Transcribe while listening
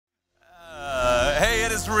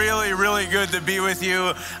really, really good to be with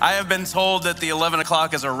you. I have been told that the 11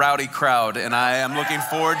 o'clock is a rowdy crowd, and I am looking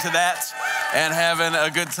forward to that and having a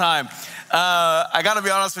good time. I got to be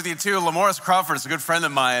honest with you too, Lamoris Crawford is a good friend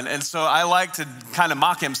of mine, and so I like to kind of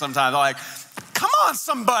mock him sometimes. I'm like, come on,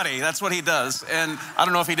 somebody. That's what he does, and I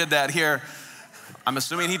don't know if he did that here. I'm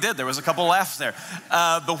assuming he did. There was a couple laughs there.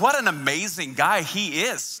 But what an amazing guy he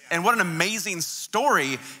is, and what an amazing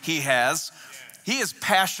story he has. He is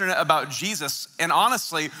passionate about Jesus, and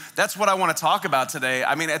honestly, that's what I want to talk about today.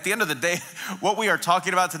 I mean, at the end of the day, what we are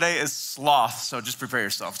talking about today is sloth, so just prepare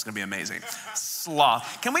yourself. It's going to be amazing.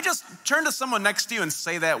 Sloth. Can we just turn to someone next to you and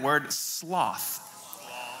say that word, sloth?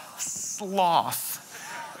 Sloth.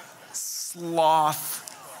 Sloth.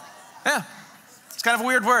 Yeah, it's kind of a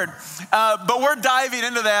weird word, but we're diving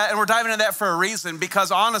into that, and we're diving into that for a reason, because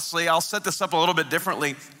honestly, I'll set this up a little bit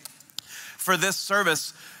differently for this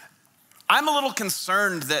service. I'm a little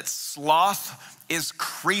concerned that sloth is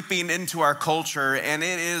creeping into our culture, and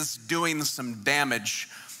it is doing some damage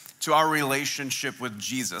to our relationship with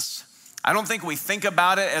Jesus. I don't think we think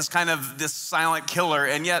about it as kind of this silent killer,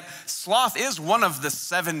 and yet sloth is one of the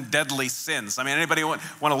 7 deadly sins. I mean, anybody want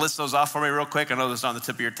to list those off for me real quick? I know this is on the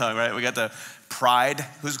tip of your tongue, right? We got the pride.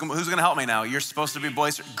 Who's going to help me now? You're supposed to be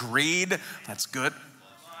boisterous. Greed, that's good.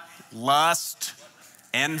 Lust,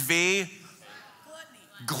 envy,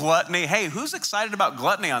 gluttony. Hey, who's excited about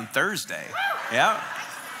gluttony on Thursday? Yeah?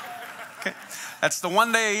 Okay. That's the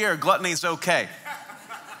one day a year gluttony's okay.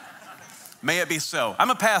 May it be so. I'm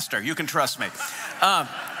a pastor. You can trust me. And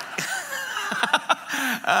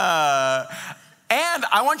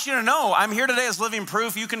I want you to know, I'm here today as living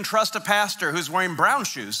proof you can trust a pastor who's wearing brown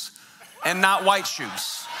shoes and not white shoes.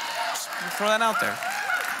 Just throw that out there.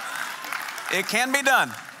 It can be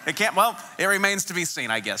done. It remains to be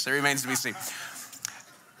seen, I guess. It remains to be seen.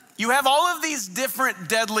 You have all of these different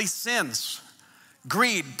deadly sins: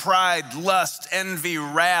 greed, pride, lust, envy,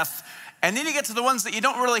 wrath. And then you get to the ones that you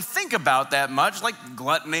don't really think about that much, like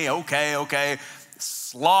gluttony, okay.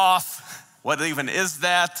 Sloth, what even is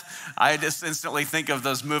that? I just instantly think of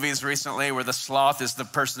those movies recently where the sloth is the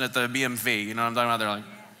person at the BMV. You know what I'm talking about? They're like,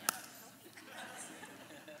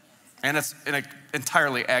 and it's an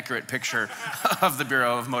entirely accurate picture of the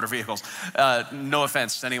Bureau of Motor Vehicles. No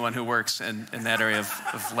offense to anyone who works in that area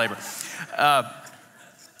of labor.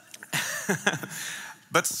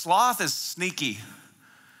 But sloth is sneaky,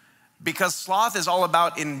 because sloth is all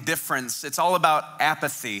about indifference. It's all about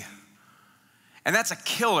apathy. And that's a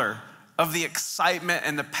killer of the excitement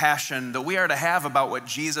and the passion that we are to have about what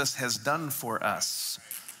Jesus has done for us.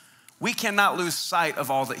 We cannot lose sight of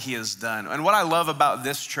all that he has done. And what I love about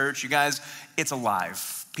this church, you guys, it's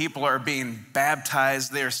alive. People are being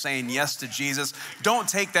baptized. They are saying yes to Jesus. Don't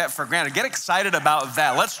take that for granted. Get excited about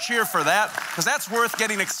that. Let's cheer for that, because that's worth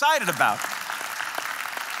getting excited about.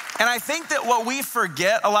 And I think that what we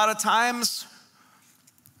forget a lot of times,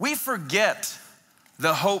 we forget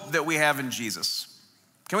the hope that we have in Jesus.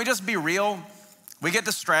 Can we just be real? We get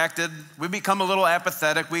distracted. We become a little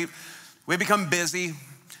apathetic. We become busy.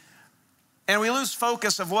 And we lose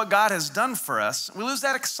focus of what God has done for us. We lose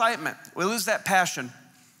that excitement. We lose that passion.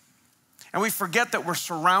 And we forget that we're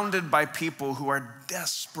surrounded by people who are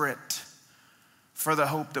desperate for the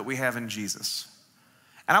hope that we have in Jesus.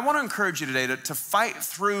 And I want to encourage you today to fight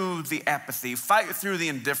through the apathy, fight through the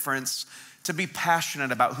indifference, to be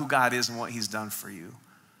passionate about who God is and what he's done for you.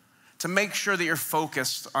 To make sure that you're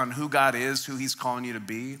focused on who God is, who he's calling you to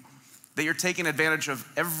be, that you're taking advantage of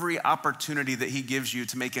every opportunity that he gives you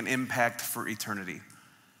to make an impact for eternity.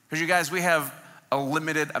 Because you guys, we have a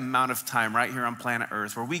limited amount of time right here on planet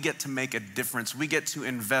Earth where we get to make a difference. We get to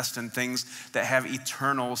invest in things that have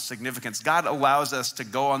eternal significance. God allows us to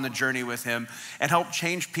go on the journey with him and help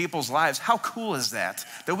change people's lives. How cool is that?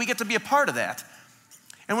 That we get to be a part of that.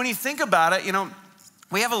 And when you think about it,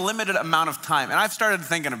 we have a limited amount of time. And I've started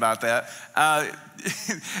thinking about that.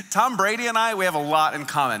 Tom Brady and I, we have a lot in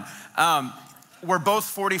common. We're both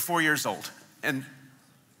 44 years old. And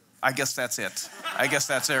I guess that's it.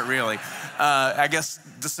 Really. I guess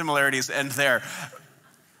the similarities end there.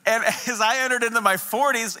 And as I entered into my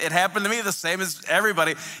 40s, it happened to me the same as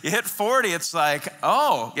everybody. You hit 40, it's like,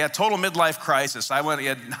 oh, yeah, total midlife crisis. No,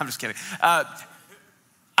 I'm just kidding.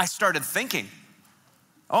 I started thinking,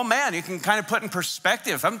 oh man, you can kind of put in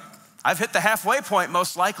perspective. I've hit the halfway point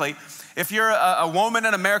most likely. If you're a woman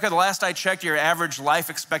in America, the last I checked, your average life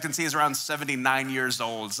expectancy is around 79 years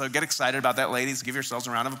old. So get excited about that, ladies. Give yourselves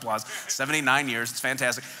a round of applause. 79 years, it's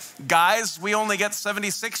fantastic. Guys, we only get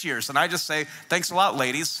 76 years. And I just say, thanks a lot,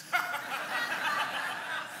 ladies.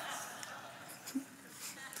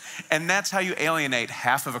 And that's how you alienate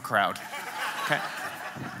half of a crowd, okay?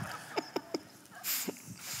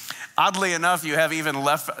 Oddly enough, you have even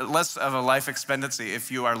less of a life expectancy if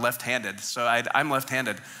you are left-handed. So I'm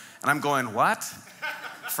left-handed, and I'm going, what?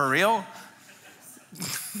 For real?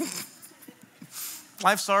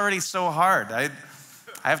 Life's already so hard. I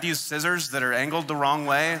have to use scissors that are angled the wrong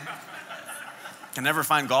way. Can never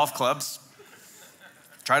find golf clubs.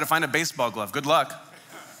 Try to find a baseball glove. Good luck.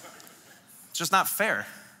 It's just not fair.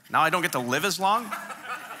 Now I don't get to live as long?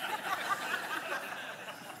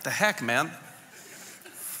 The heck, man?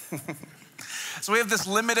 So we have this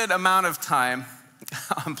limited amount of time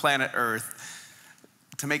on planet Earth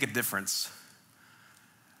to make a difference.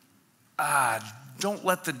 Don't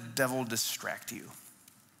let the devil distract you.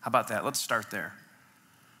 How about that? Let's start there.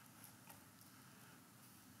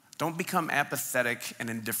 Don't become apathetic and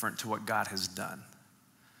indifferent to what God has done,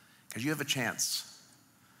 because you have a chance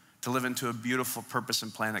to live into a beautiful purpose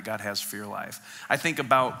and plan that God has for your life. I think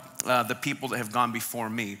about the people that have gone before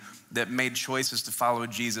me that made choices to follow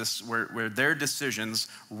Jesus where their decisions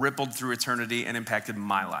rippled through eternity and impacted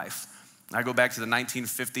my life. I go back to the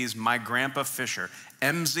 1950s, my grandpa Fisher,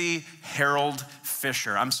 MZ Harold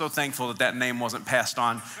Fisher. I'm so thankful that that name wasn't passed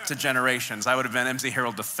on to generations. I would have been MZ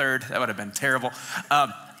Harold III. That would have been terrible.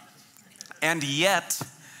 And yet,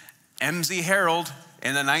 MZ Harold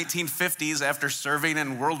in the 1950s, after serving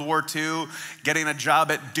in World War II, getting a job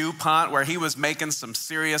at DuPont where he was making some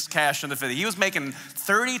serious cash in the 50s. He was making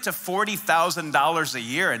 $30,000 to $40,000 a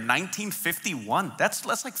year in 1951. That's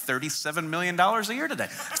like $37 million a year today.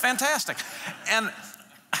 It's fantastic. And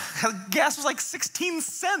gas was like 16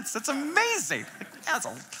 cents. That's amazing. That's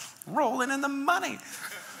rolling in the money.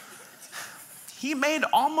 He made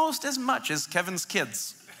almost as much as Kevin's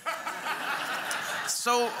kids.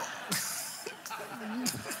 So,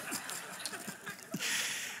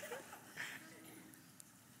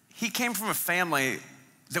 he came from a family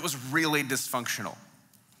that was really dysfunctional.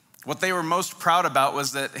 What they were most proud about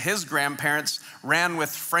was that his grandparents ran with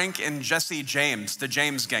Frank and Jesse James, the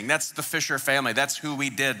James gang. That's the Fisher family. That's who we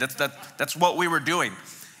did. That's what we were doing.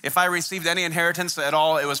 If I received any inheritance at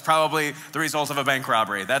all, it was probably the result of a bank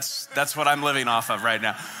robbery. That's what I'm living off of right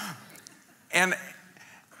now.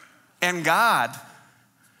 And God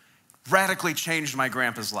radically changed my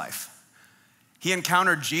grandpa's life. He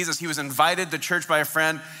encountered Jesus. He was invited to church by a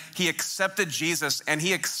friend. He accepted Jesus, and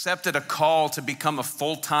he accepted a call to become a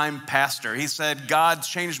full-time pastor. He said, God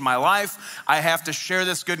changed my life. I have to share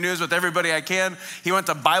this good news with everybody I can. He went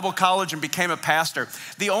to Bible college and became a pastor.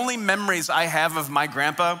 The only memories I have of my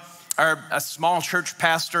grandpa are a small church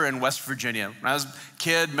pastor in West Virginia. When I was a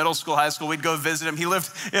kid, middle school, high school, we'd go visit him. He lived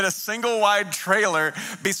in a single-wide trailer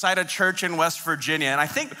beside a church in West Virginia. And I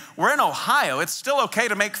think we're in Ohio. It's still okay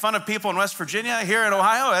to make fun of people in West Virginia. Here in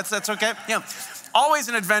Ohio, that's okay. Yeah, always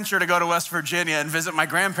an adventure to go to West Virginia and visit my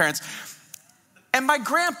grandparents. And my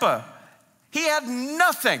grandpa, he had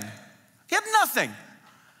nothing. He had nothing.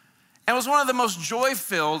 And was one of the most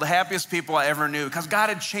joy-filled, happiest people I ever knew, because God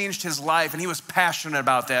had changed his life and he was passionate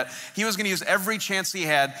about that. He was going to use every chance he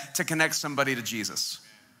had to connect somebody to Jesus.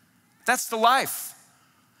 That's the life.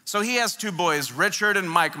 So he has two boys, Richard and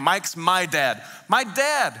Mike. Mike's my dad. My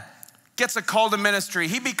dad gets a call to ministry.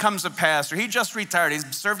 He becomes a pastor. He just retired. He's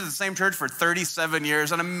served at the same church for 37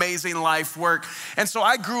 years, an amazing life work. And so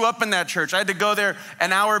I grew up in that church. I had to go there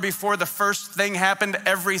an hour before the first thing happened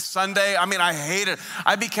every Sunday. I mean, I hate it.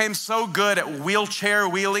 I became so good at wheelchair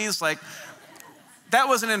wheelies. Like, that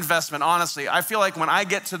was an investment, honestly. I feel like when I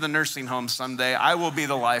get to the nursing home someday, I will be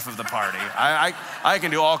the life of the party. I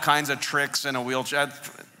can do all kinds of tricks in a wheelchair.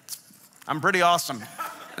 I'm pretty awesome.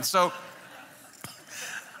 And so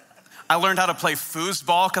I learned how to play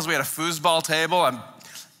foosball because we had a foosball table. I'm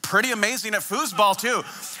pretty amazing at foosball too.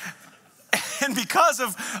 And because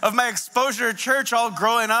of my exposure to church all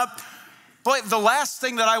growing up, boy, the last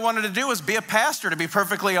thing that I wanted to do was be a pastor, to be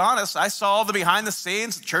perfectly honest. I saw all the behind the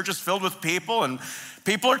scenes. The church is filled with people, and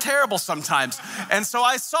people are terrible sometimes. And so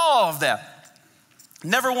I saw all of that.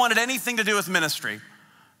 Never wanted anything to do with ministry.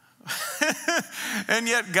 And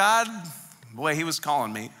yet God, boy, he was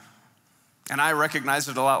calling me. And I recognized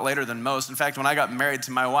it a lot later than most. In fact, when I got married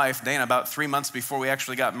to my wife, Dana, about 3 months before we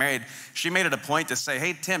actually got married, she made it a point to say,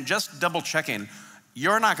 hey, Tim, just double checking.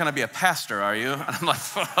 You're not going to be a pastor, are you? And I'm like,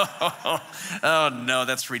 oh no,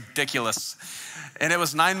 that's ridiculous. And it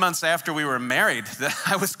was 9 months after we were married that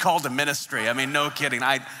I was called to ministry. I mean, no kidding.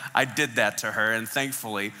 I did that to her. And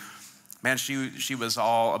thankfully, man, she was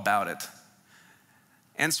all about it.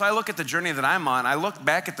 And so I look at the journey that I'm on. I look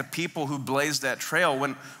back at the people who blazed that trail.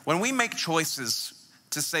 When we make choices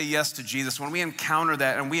to say yes to Jesus, when we encounter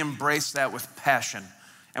that and we embrace that with passion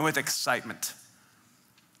and with excitement,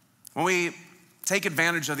 when we take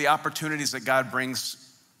advantage of the opportunities that God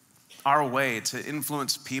brings our way to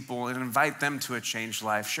influence people and invite them to a changed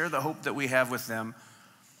life, share the hope that we have with them.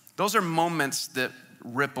 Those are moments that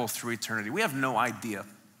ripple through eternity. We have no idea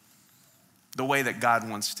the way that God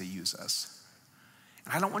wants to use us.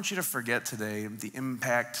 And I don't want you to forget today the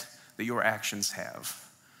impact that your actions have.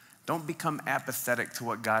 Don't become apathetic to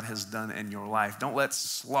what God has done in your life. Don't let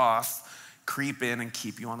sloth creep in and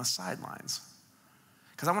keep you on the sidelines.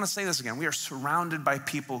 Because I want to say this again, we are surrounded by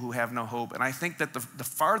people who have no hope. And I think that the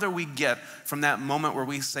farther we get from that moment where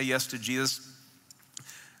we say yes to Jesus,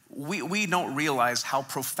 we don't realize how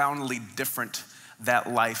profoundly different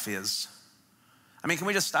that life is. I mean, can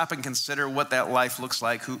we just stop and consider what that life looks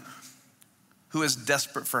like? Who is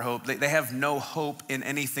desperate for hope? They have no hope in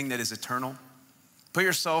anything that is eternal. Put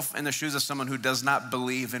yourself in the shoes of someone who does not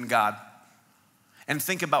believe in God and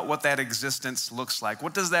think about what that existence looks like.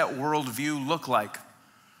 What does that worldview look like?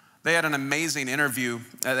 They had an amazing interview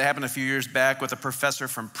that happened a few years back with a professor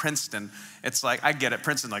from Princeton. It's like, I get it,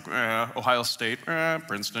 Princeton, like Ohio State,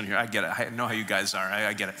 Princeton here, I get it. I know how you guys are,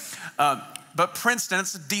 I get it. But Princeton,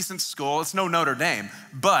 it's a decent school. It's no Notre Dame,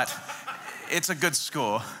 but it's a good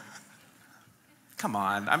school. Come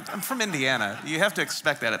on, I'm from Indiana. You have to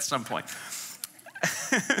expect that at some point.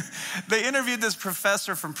 They interviewed this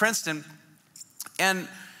professor from Princeton, and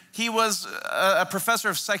he was a professor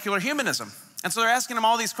of secular humanism. And so they're asking him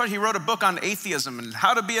all these questions. He wrote a book on atheism and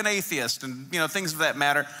how to be an atheist and things of that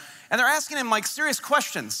matter. And they're asking him like serious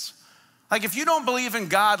questions. Like, if you don't believe in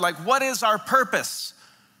God, like, what is our purpose?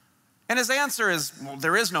 And his answer is, well,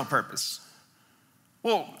 there is no purpose.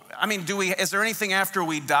 Well, I mean, is there anything after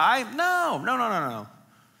we die? No.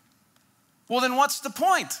 Well, then what's the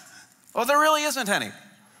point? Well, there really isn't any.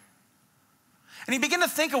 And you begin to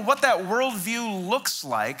think of what that worldview looks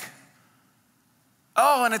like.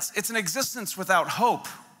 Oh, and it's an existence without hope.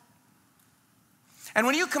 And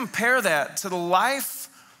when you compare that to the life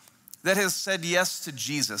that has said yes to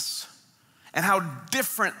Jesus and how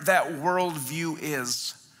different that worldview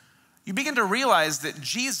is, you begin to realize that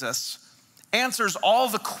Jesus answers all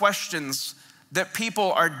the questions that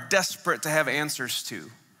people are desperate to have answers to.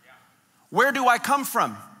 Where do I come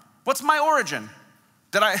from? What's my origin?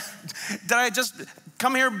 Did I just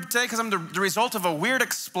come here today because I'm the result of a weird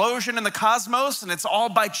explosion in the cosmos and it's all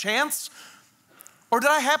by chance? Or did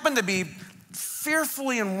I happen to be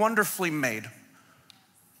fearfully and wonderfully made?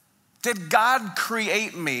 Did God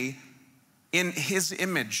create me in his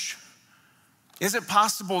image? Is it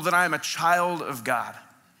possible that I am a child of God?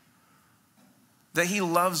 That he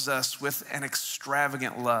loves us with an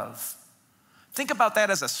extravagant love? Think about that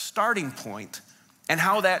as a starting point and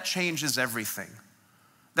how that changes everything.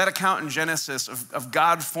 That account in Genesis of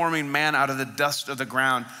God forming man out of the dust of the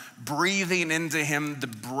ground, breathing into him the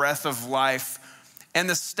breath of life, and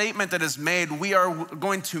the statement that is made, we are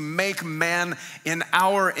going to make man in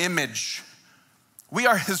our image. We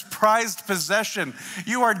are his prized possession.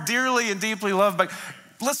 You are dearly and deeply loved by,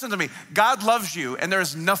 listen to me, God loves you and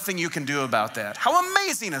there's nothing you can do about that. How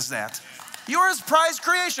amazing is that? You're his prized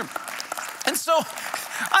creation. And so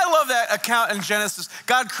I love that account in Genesis.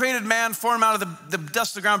 God created man, formed him out of the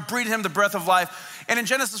dust of the ground, breathed him the breath of life. And in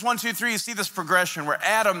Genesis 1, 2, 3, you see this progression where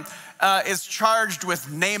Adam is charged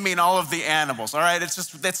with naming all of the animals, all right? It's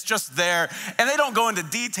just there. And they don't go into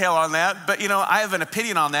detail on that, but I have an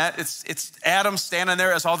opinion on that. It's Adam standing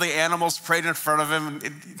there as all the animals prayed in front of him.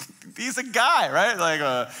 He's a guy, right? Like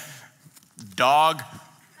a dog,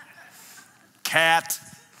 cat,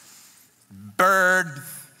 bird,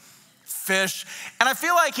 fish. And I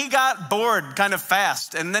feel like he got bored kind of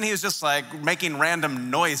fast. And then he was just like making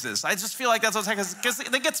random noises. I just feel like that's what's happening because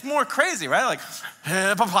it gets more crazy, right? Like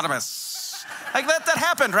hippopotamus. Like that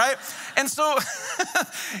happened, right? And so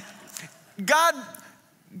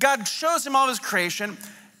God shows him all of his creation.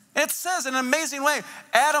 And it says in an amazing way,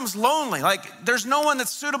 Adam's lonely. Like there's no one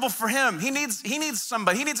that's suitable for him. He needs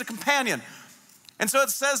somebody. He needs a companion. And so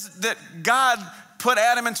it says that God put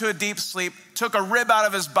Adam into a deep sleep, took a rib out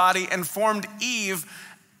of his body, and formed Eve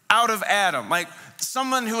out of Adam. Like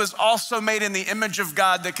someone who is also made in the image of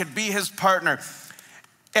God that could be his partner.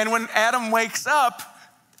 And when Adam wakes up,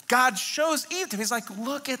 God shows Eve to him. He's like,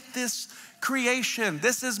 look at this creation.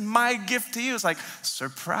 This is my gift to you. It's like,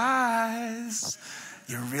 surprise.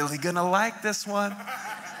 You're really gonna like this one.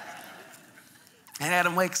 And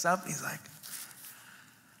Adam wakes up, he's like,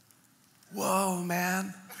 whoa,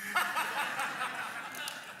 man.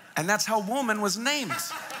 And that's how woman was named.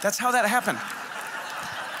 That's how that happened.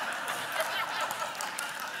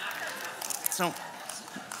 So,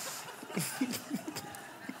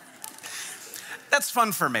 that's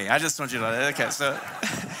fun for me. I just want you to know. Okay, so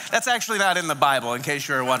that's actually not in the Bible, in case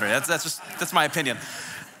you were wondering. That's my opinion.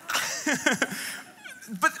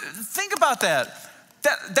 But think about that.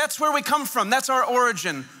 That's where we come from. That's our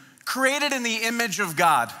origin. Created in the image of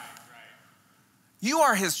God. You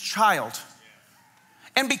are his child.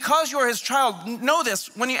 And because you are his child, know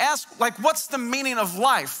this, when you ask, like, what's the meaning of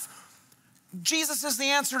life? Jesus is the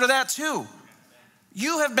answer to that too.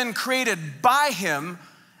 You have been created by him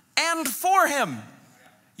and for him.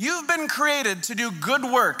 You've been created to do good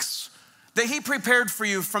works that he prepared for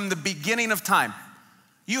you from the beginning of time.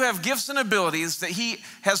 You have gifts and abilities that he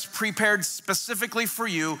has prepared specifically for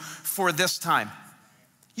you for this time.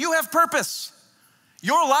 You have purpose.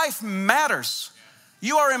 Your life matters.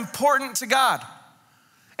 You are important to God.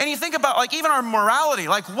 And you think about, like, even our morality,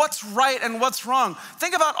 like what's right and what's wrong.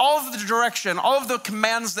 Think about all of the direction, all of the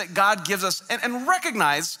commands that God gives us, and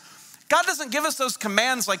recognize God doesn't give us those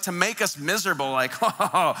commands like to make us miserable, like,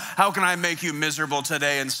 oh, how can I make you miserable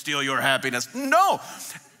today and steal your happiness? No,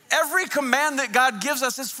 every command that God gives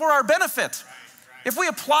us is for our benefit. If we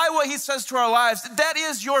apply what he says to our lives, that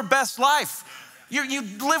is your best life. You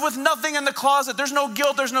live with nothing in the closet. There's no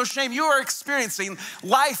guilt, there's no shame. You are experiencing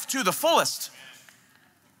life to the fullest.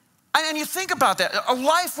 And you think about that, a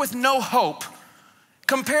life with no hope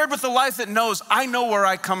compared with a life that knows, I know where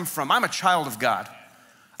I come from. I'm a child of God.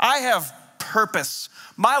 I have purpose.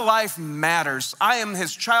 My life matters. I am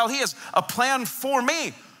his child. He has a plan for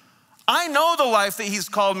me. I know the life that he's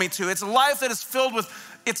called me to. It's a life that is filled with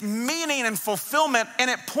its meaning and fulfillment, and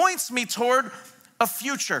it points me toward a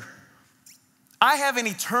future. I have an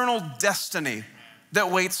eternal destiny that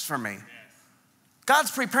waits for me.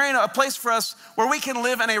 God's preparing a place for us where we can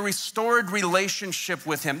live in a restored relationship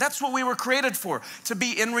with him. That's what we were created for, to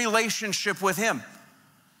be in relationship with him.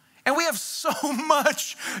 And we have so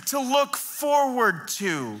much to look forward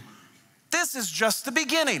to. This is just the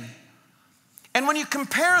beginning. And when you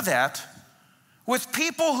compare that with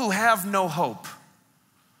people who have no hope,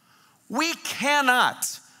 we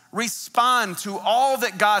cannot respond to all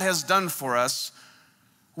that God has done for us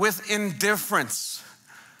with indifference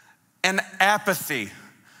and apathy.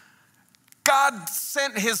 God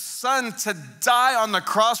sent his son to die on the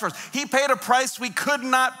cross for us. He paid a price we could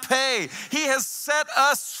not pay. He has set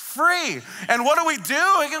us free. And what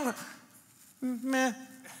do? Meh.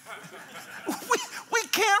 We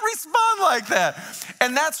can't respond like that.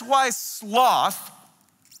 And that's why sloth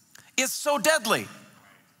is so deadly.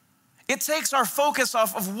 It takes our focus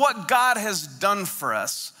off of what God has done for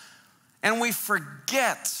us, and we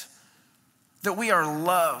forget that we are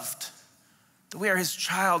loved, that we are his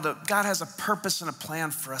child, that God has a purpose and a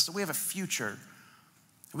plan for us, that we have a future.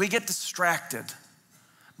 We get distracted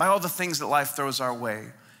by all the things that life throws our way.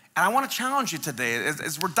 And I want to challenge you today,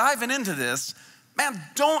 as we're diving into this, man,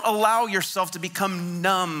 don't allow yourself to become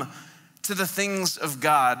numb to the things of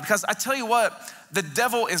God. Because I tell you what, the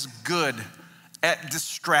devil is good at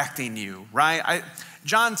distracting you, right?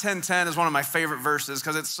 John 10:10 is one of my favorite verses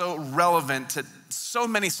because it's so relevant to so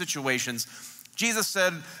many situations. Jesus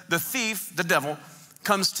said, the thief, the devil,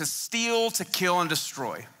 comes to steal, to kill, and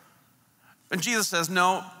destroy. And Jesus says,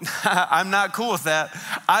 no, I'm not cool with that.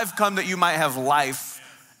 I've come that you might have life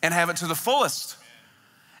and have it to the fullest.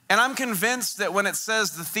 And I'm convinced that when it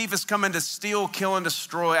says the thief is coming to steal, kill, and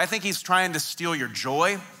destroy, I think he's trying to steal your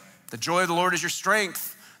joy. The joy of the Lord is your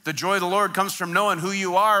strength. The joy of the Lord comes from knowing who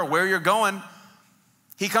you are, where you're going.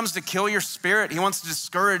 He comes to kill your spirit. He wants to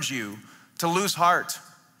discourage you, to lose heart.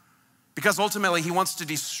 Because ultimately, he wants to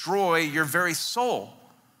destroy your very soul.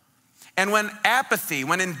 And when apathy,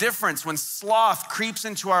 when indifference, when sloth creeps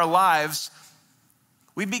into our lives,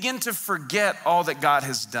 we begin to forget all that God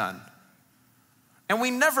has done. And we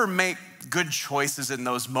never make good choices in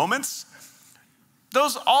those moments.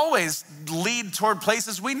 Those always lead toward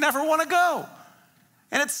places we never want to go.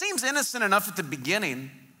 And it seems innocent enough at the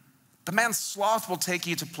beginning, but man, sloth will take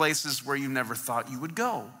you to places where you never thought you would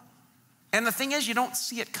go. And the thing is, you don't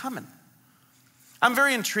see it coming. I'm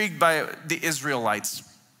very intrigued by the Israelites.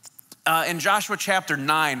 In Joshua chapter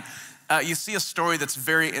 9, you see a story that's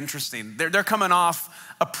very interesting. They're coming off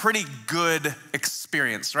a pretty good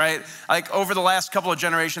experience, right? Like over the last couple of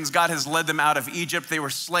generations, God has led them out of Egypt. They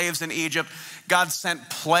were slaves in Egypt. God sent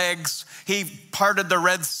plagues. He parted the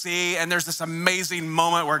Red Sea, and there's this amazing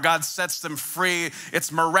moment where God sets them free.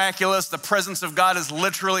 It's miraculous. The presence of God is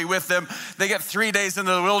literally with them. They get 3 days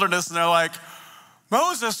into the wilderness, and they're like,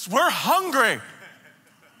 Moses, we're hungry.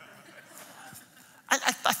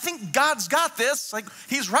 I think God's got this. Like,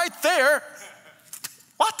 he's right there.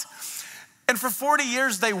 What? And for 40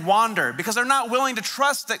 years, they wander because they're not willing to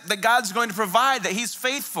trust that God's going to provide, that he's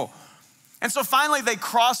faithful. And so finally they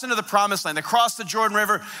cross into the promised land. They cross the Jordan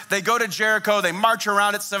River. They go to Jericho. They march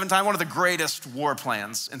around it 7 times. One of the greatest war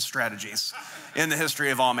plans and strategies in the history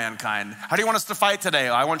of all mankind. How do you want us to fight today?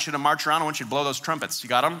 I want you to march around. I want you to blow those trumpets. You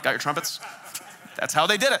got them? Got your trumpets? That's how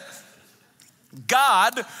they did it.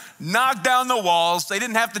 God knocked down the walls. They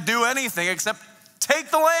didn't have to do anything except take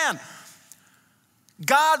the land.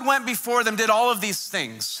 God went before them, did all of these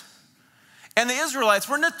things. And the Israelites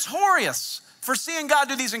were notorious for seeing God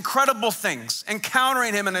do these incredible things,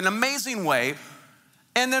 encountering him in an amazing way,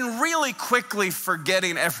 and then really quickly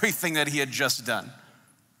forgetting everything that he had just done.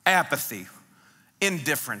 Apathy,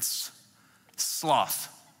 indifference, sloth.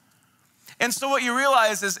 And so what you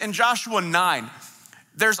realize is in Joshua 9,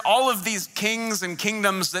 there's all of these kings and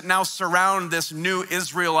kingdoms that now surround this new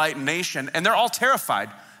Israelite nation, and they're all terrified.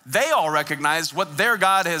 They all recognize what their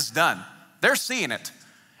God has done. They're seeing it.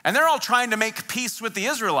 And they're all trying to make peace with the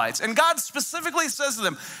Israelites. And God specifically says to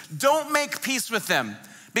them, don't make peace with them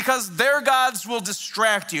because their gods will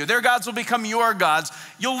distract you. Their gods will become your gods.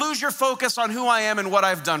 You'll lose your focus on who I am and what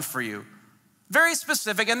I've done for you. Very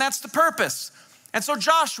specific, and that's the purpose. And so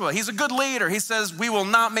Joshua, he's a good leader. He says, we will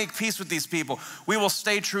not make peace with these people. We will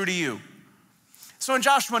stay true to you. So in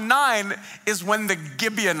Joshua 9 is when the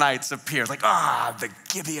Gibeonites appear. Like, the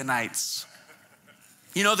Gibeonites.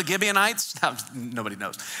 You know the Gibeonites? No, nobody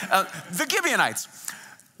knows. The Gibeonites.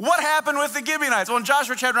 What happened with the Gibeonites? Well, in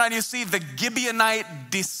Joshua chapter 9, you see the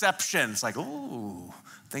Gibeonite deception. It's like, ooh,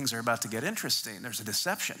 things are about to get interesting. There's a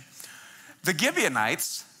deception. The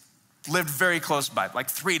Gibeonites lived very close by, like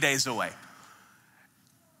 3 days away.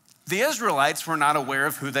 The Israelites were not aware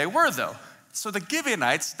of who they were, though. So the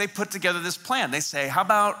Gibeonites, they put together this plan. They say, how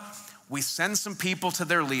about we send some people to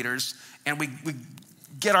their leaders and we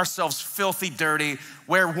get ourselves filthy dirty,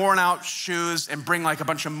 wear worn out shoes, and bring like a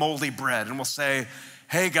bunch of moldy bread. And we'll say,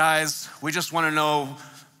 hey guys, we just want to know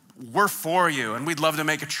we're for you and we'd love to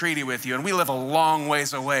make a treaty with you. And we live a long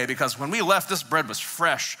ways away because when we left, this bread was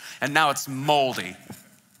fresh and now it's moldy.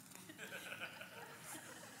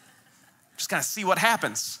 Just gotta see what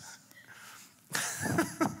happens.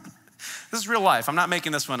 This is real life. I'm not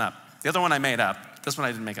making this one up. The other one I made up. This one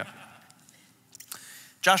I didn't make up.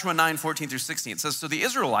 Joshua 9, 14 through 16, it says, so the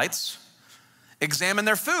Israelites examine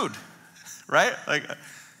their food, right? Like,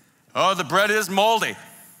 oh, the bread is moldy.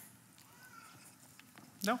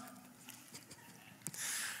 No.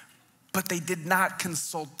 But they did not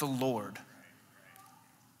consult the Lord.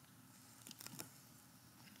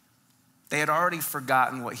 They had already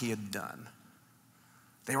forgotten what he had done.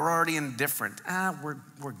 They were already indifferent.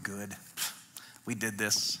 We're good. We did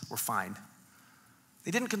this. We're fine.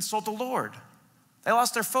 They didn't consult the Lord. They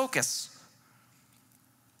lost their focus.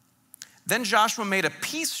 Then Joshua made a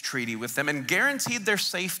peace treaty with them and guaranteed their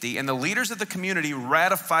safety, and the leaders of the community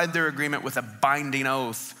ratified their agreement with a binding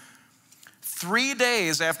oath. 3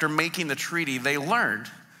 days after making the treaty, they learned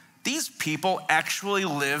these people actually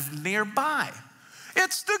lived nearby.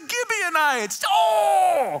 It's the Gibeonites.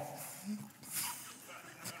 Oh!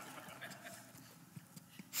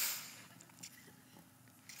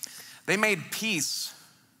 They made peace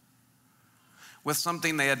with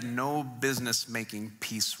something they had no business making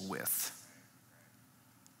peace with.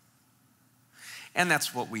 And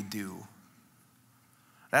that's what we do.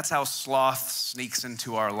 That's how sloth sneaks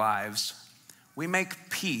into our lives. We make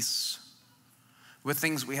peace with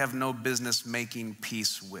things we have no business making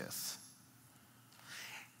peace with.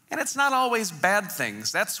 And it's not always bad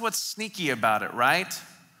things. That's what's sneaky about it, right?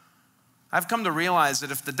 I've come to realize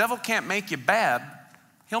that if the devil can't make you bad,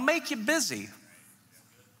 he'll make you busy.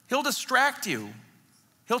 He'll distract you.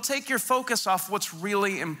 He'll take your focus off what's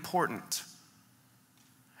really important.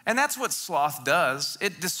 And that's what sloth does.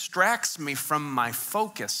 It distracts me from my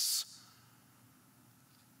focus.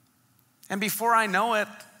 And before I know it,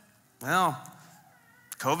 well,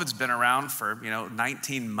 COVID's been around for,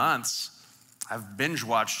 19 months. I've binge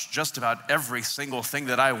watched just about every single thing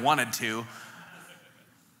that I wanted to.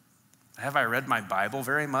 Have I read my Bible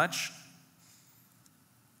very much?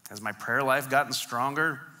 Has my prayer life gotten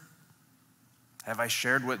stronger? Have I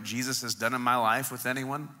shared what Jesus has done in my life with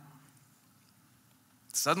anyone?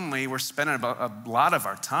 Suddenly, we're spending a lot of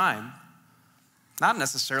our time, not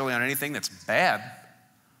necessarily on anything that's bad,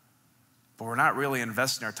 but we're not really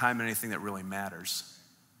investing our time in anything that really matters.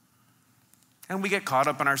 And we get caught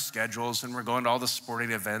up in our schedules, and we're going to all the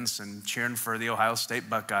sporting events and cheering for the Ohio State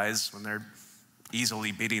Buckeyes when they're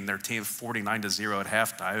easily beating their team 49-0 at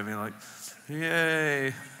halftime. I mean, like,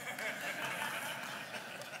 yay.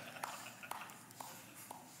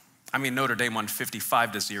 I mean, Notre Dame won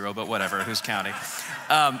 55-0, but whatever, who's counting?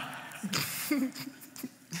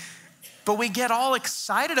 But we get all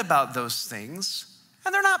excited about those things,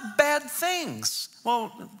 And they're not bad things.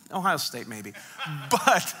 Well, Ohio State maybe,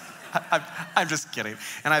 but I'm just kidding.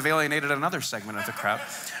 And I've alienated another segment of the crowd.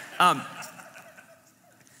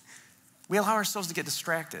 We allow ourselves to get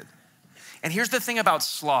distracted. And here's the thing about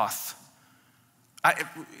sloth.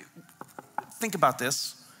 Think about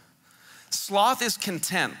this. Sloth is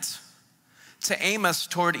content to aim us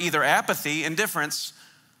toward either apathy, indifference,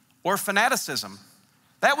 or fanaticism.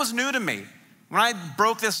 That was new to me. When I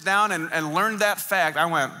broke this down and learned that fact, I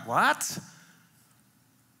went, what?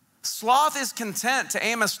 Sloth is content to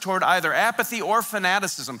aim us toward either apathy or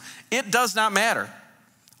fanaticism. It does not matter.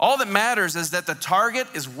 All that matters is that the target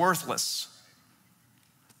is worthless.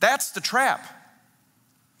 That's the trap.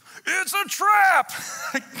 It's a trap!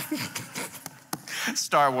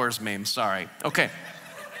 Star Wars meme, sorry. Okay.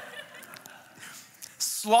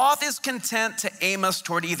 Sloth is content to aim us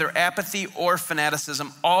toward either apathy or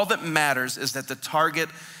fanaticism. All that matters is that the target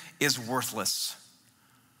is worthless.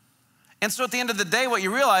 And so at the end of the day, what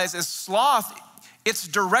you realize is sloth, it's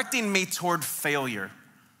directing me toward failure.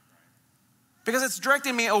 Because it's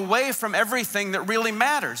directing me away from everything that really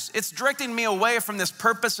matters. It's directing me away from this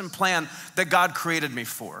purpose and plan that God created me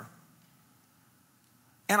for.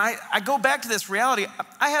 And I go back to this reality.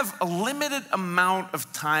 I have a limited amount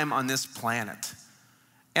of time on this planet.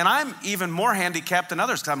 And I'm even more handicapped than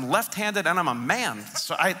others because I'm left-handed and I'm a man.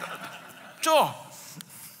 So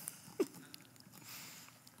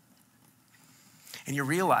and you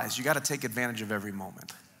realize you got to take advantage of every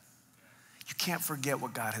moment. You can't forget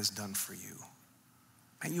what God has done for you.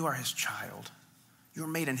 And you are his child. You are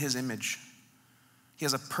made in his image. He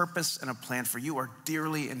has a purpose and a plan for you. You are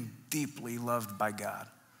dearly and deeply loved by God.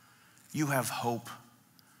 You have hope.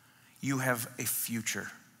 You have a future.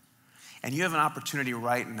 And you have an opportunity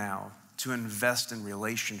right now to invest in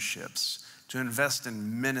relationships, to invest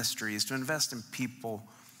in ministries, to invest in people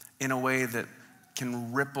in a way that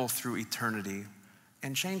can ripple through eternity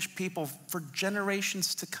and change people for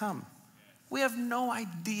generations to come. We have no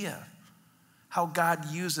idea how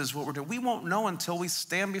God uses what we're doing. We won't know until we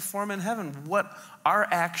stand before him in heaven what our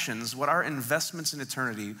actions, what our investments in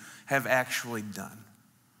eternity have actually done.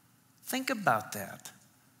 Think about that.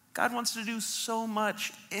 God wants to do so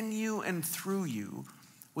much in you and through you.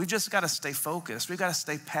 We've just got to stay focused. We've got to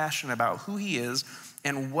stay passionate about who he is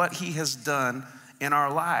and what he has done in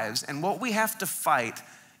our lives. And what we have to fight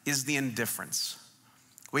is the indifference.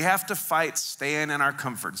 We have to fight staying in our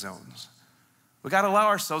comfort zones. We got to allow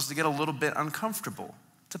ourselves to get a little bit uncomfortable,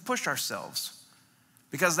 to push ourselves,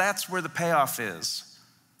 because that's where the payoff is.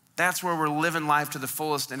 That's where we're living life to the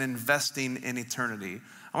fullest and investing in eternity.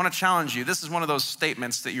 I want to challenge you. This is one of those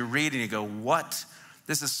statements that you read and you go, what?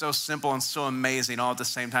 This is so simple and so amazing all at the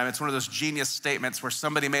same time. It's one of those genius statements where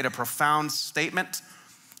somebody made a profound statement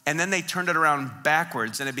and then they turned it around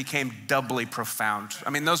backwards and it became doubly profound. I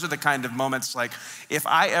mean, those are the kind of moments like, if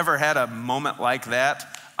I ever had a moment like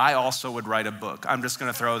that, I also would write a book. I'm just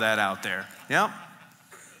going to throw that out there. Yeah,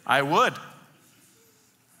 I would.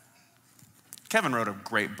 Kevin wrote a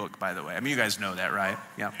great book, by the way. I mean, you guys know that, right?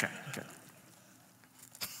 Yeah, okay.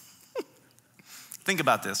 Think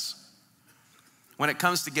about this. When it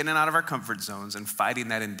comes to getting out of our comfort zones and fighting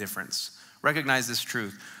that indifference, recognize this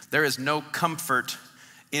truth. There is no comfort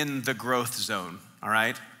in the growth zone, all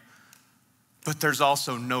right? But there's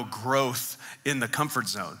also no growth in the comfort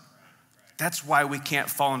zone. That's why we can't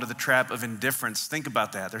fall into the trap of indifference. Think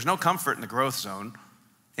about that. There's no comfort in the growth zone.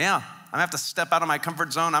 Yeah, I'm gonna have to step out of my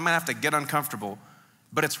comfort zone. I'm gonna have to get uncomfortable,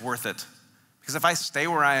 but it's worth it. Because if I stay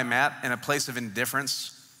where I am at in a place of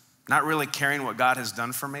indifference, not really caring what God has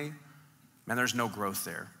done for me, man, there's no growth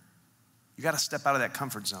there. You gotta step out of that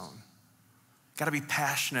comfort zone. You gotta be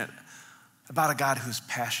passionate about a God who's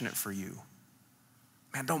passionate for you.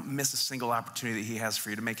 Man, don't miss a single opportunity that he has for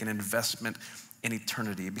you to make an investment in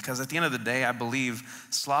eternity. Because at the end of the day, I believe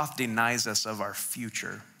sloth denies us of our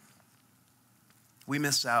future. We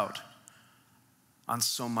miss out on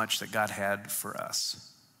so much that God had for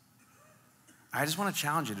us. I just wanna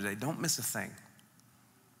challenge you today, don't miss a thing.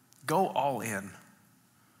 Go all in.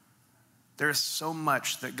 There is so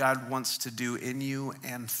much that God wants to do in you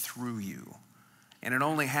and through you. And it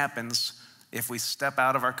only happens if we step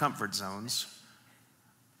out of our comfort zones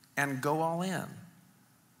and go all in.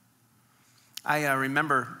 I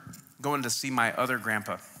remember going to see my other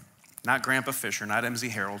grandpa, not Grandpa Fisher, not MZ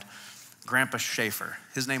Harold, Grandpa Schaefer.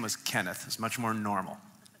 His name was Kenneth. It's much more normal.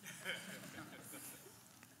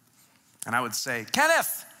 And I would say,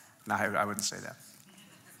 Kenneth! No, I wouldn't say that.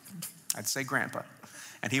 I'd say Grandpa.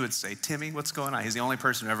 And he would say, Timmy, what's going on? He's the only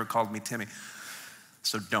person who ever called me Timmy.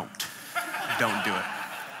 So don't do it.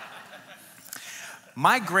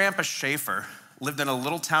 My Grandpa Schaefer lived in a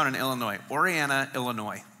little town in Illinois, Oriana,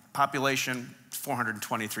 Illinois. Population,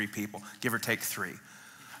 423 people, give or take 3.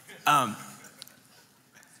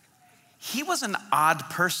 He was an odd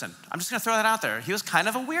person. I'm just gonna throw that out there. He was kind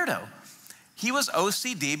of a weirdo. He was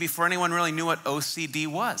OCD before anyone really knew what OCD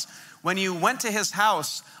was. When you went to his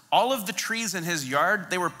house, all of the trees in his yard,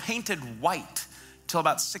 they were painted white till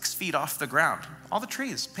about 6 feet off the ground. All the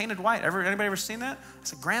trees painted white. Anybody ever seen that? I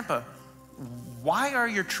said, Grandpa, why are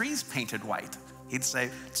your trees painted white? He'd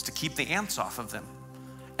say, it's to keep the ants off of them.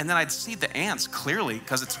 And then I'd see the ants clearly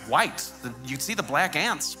because it's white. You'd see the black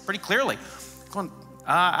ants pretty clearly. Going,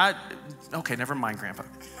 okay, never mind, Grandpa.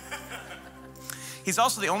 He's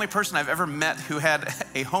also the only person I've ever met who had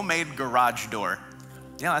a homemade garage door.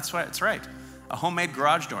 Yeah, that's right, a homemade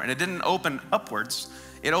garage door. And it didn't open upwards,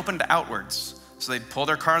 it opened outwards. So they'd pull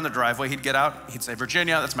their car in the driveway, he'd get out, he'd say,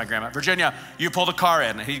 Virginia, that's my grandma, Virginia, you pull the car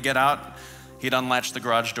in. And he'd get out, he'd unlatch the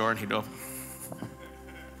garage door and he'd go.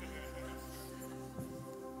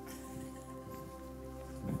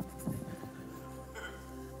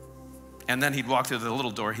 And then he'd walk through the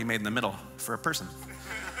little door he made in the middle for a person.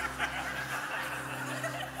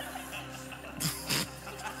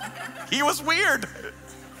 He was weird.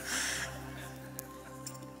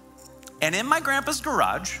 And in my grandpa's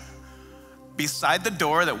garage, beside the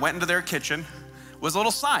door that went into their kitchen, was a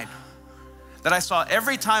little sign that I saw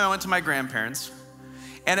every time I went to my grandparents.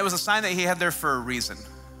 And it was a sign that he had there for a reason.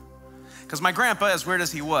 Because my grandpa, as weird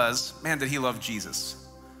as he was, man, did he love Jesus.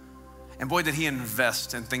 And boy, did he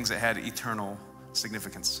invest in things that had eternal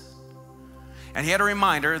significance. And he had a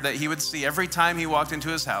reminder that he would see every time he walked into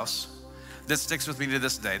his house. This sticks with me to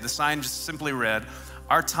this day. The sign just simply read,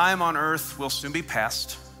 our time on earth will soon be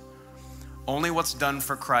past. Only what's done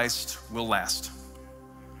for Christ will last.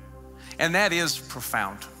 And that is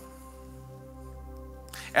profound.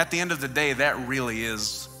 At the end of the day, that really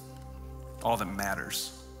is all that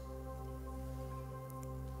matters.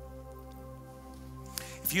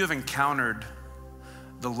 If you have encountered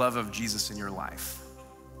the love of Jesus in your life,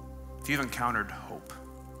 if you've encountered hope,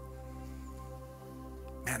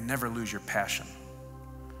 man, never lose your passion.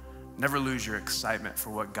 Never lose your excitement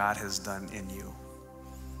for what God has done in you.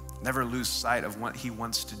 Never lose sight of what he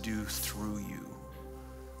wants to do through you.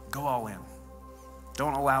 Go all in.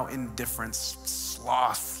 Don't allow indifference,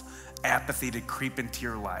 sloth, apathy to creep into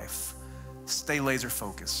your life. Stay laser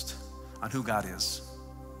focused on who God is,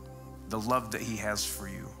 the love that he has for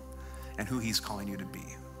you, and who he's calling you to be.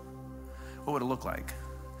 What would it look like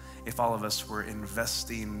if all of us were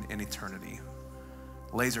investing in eternity,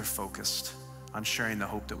 laser focused on sharing the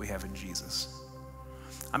hope that we have in Jesus?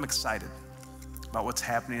 I'm excited about what's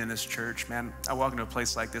happening in this church, man. I walk into a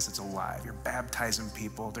place like this, it's alive. You're baptizing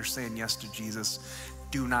people. They're saying yes to Jesus.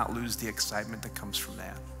 Do not lose the excitement that comes from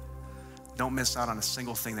that. Don't miss out on a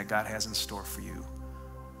single thing that God has in store for you.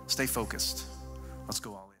 Stay focused. Let's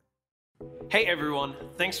go all in. Hey everyone,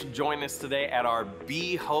 thanks for joining us today at our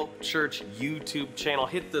Be Hope Church YouTube channel.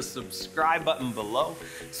 Hit the subscribe button below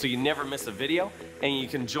so you never miss a video. And you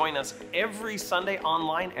can join us every Sunday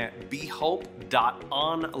online at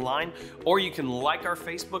behope.online, or you can like our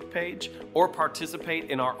Facebook page or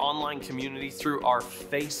participate in our online community through our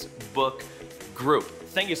Facebook group.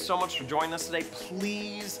 Thank you so much for joining us today.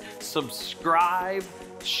 Please subscribe,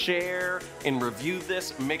 share, and review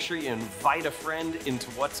this. Make sure you invite a friend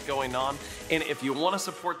into what's going on. And if you want to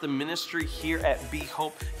support the ministry here at Be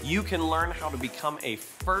Hope, you can learn how to become a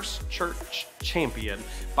First Church champion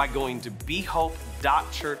by going to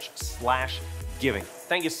behope.church/giving.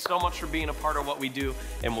 Thank you so much for being a part of what we do,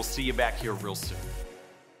 and we'll see you back here real soon.